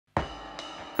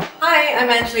Hi, I'm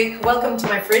Angelique. Welcome to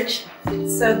my fridge.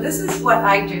 So this is what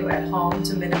I do at home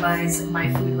to minimize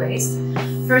my food waste.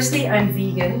 Firstly, I'm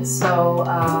vegan, so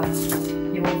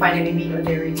you won't find any meat or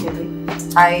dairy clearly.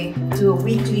 I do a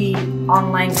weekly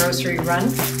online grocery run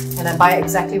and I buy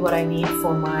exactly what I need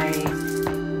for my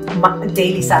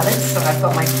daily salads. So I've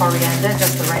got my coriander,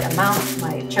 just the right amount,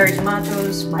 my cherry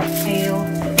tomatoes, my kale,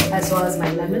 as well as my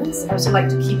lemons. I also like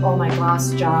to keep all my glass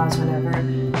jars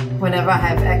whenever I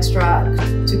have extra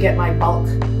to get my bulk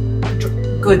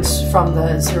goods from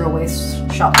the zero waste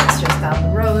shop that's just down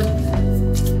the road.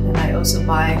 And I also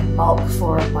buy bulk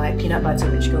for my peanut butter,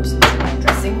 which goes into my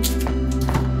dressing.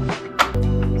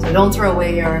 So don't throw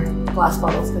away your glass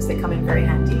bottles because they come in very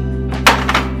handy.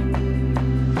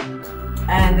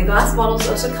 And the glass bottles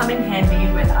also come in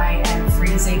handy when I am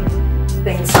freezing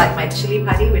things like my chili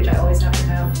padi, which I always have to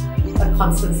have a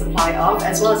constant supply of,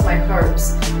 as well as my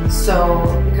herbs. So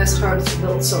because herbs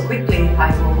wilt so quickly, I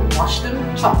will wash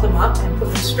them, chop them up, and put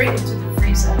them straight into the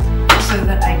freezer so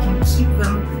that I can keep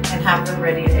them and have them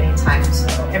ready at any time. So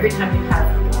every time you have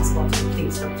a glass bottle,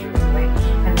 please don't throw it away.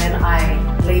 And then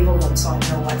I label them so I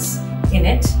know what's in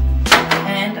it.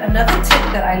 And another tip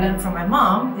that I learned from my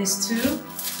mom is to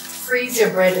freeze your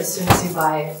bread as soon as you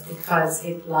buy it, because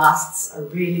it lasts a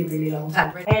really, really long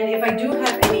time. And if I do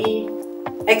have any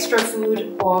extra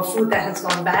food or food that has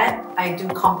gone bad, I do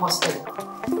compost it.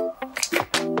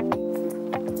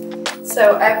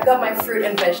 So I've got my fruit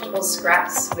and vegetable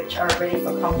scraps, which are ready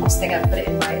for composting. I put it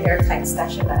in my airtight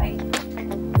stasher bag.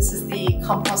 This is the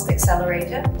compost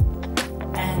accelerator,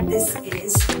 and this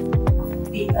is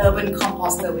the urban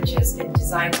composter, which has been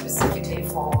designed specifically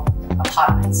for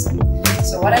apartments.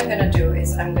 So what I'm going to do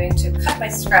is I'm going to cut my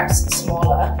scraps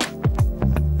smaller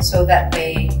so that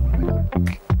they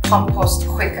compost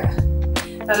quicker.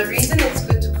 Now the reason it's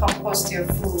good to compost your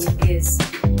food is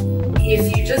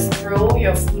if you just throw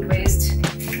your food waste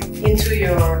into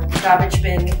your garbage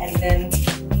bin and then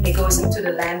it goes into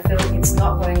the landfill, it's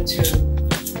not going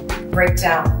to break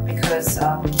down because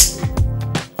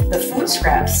the food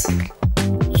scraps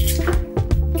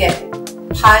get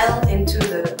piled into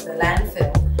the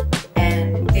landfill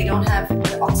and they don't have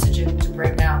the oxygen to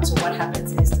break down. So what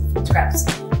happens is the food scraps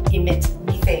emit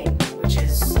methane, which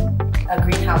is a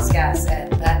greenhouse gas,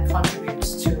 and that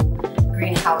contributes to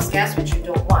greenhouse gas, which you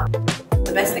don't want.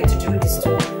 The best thing to do is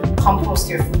to compost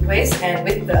your food waste, and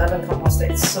with the urban composter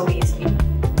it's so easy.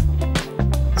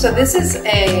 So this is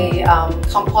a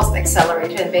compost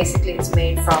accelerator, and basically it's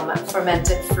made from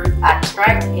fermented fruit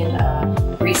extract in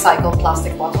a recycled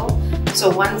plastic bottle. So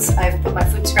once I've put my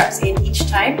food scraps in, each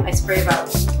time I spray about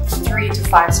 3 to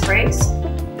 5 sprays,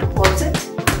 close it,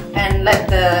 and let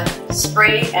the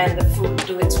spray and the food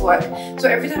do its work. So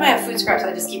every time I have food scraps,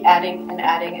 I just keep adding and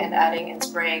adding and adding and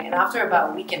spraying. And after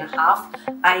about a week and a half,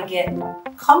 I get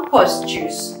compost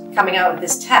juice coming out of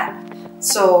this tap.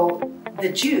 So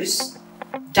the juice,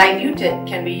 diluted,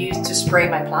 can be used to spray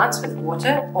my plants with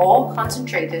water, or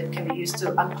concentrated can be used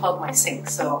to unclog my sink.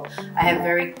 So I have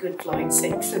very good flowing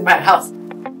sinks in my house.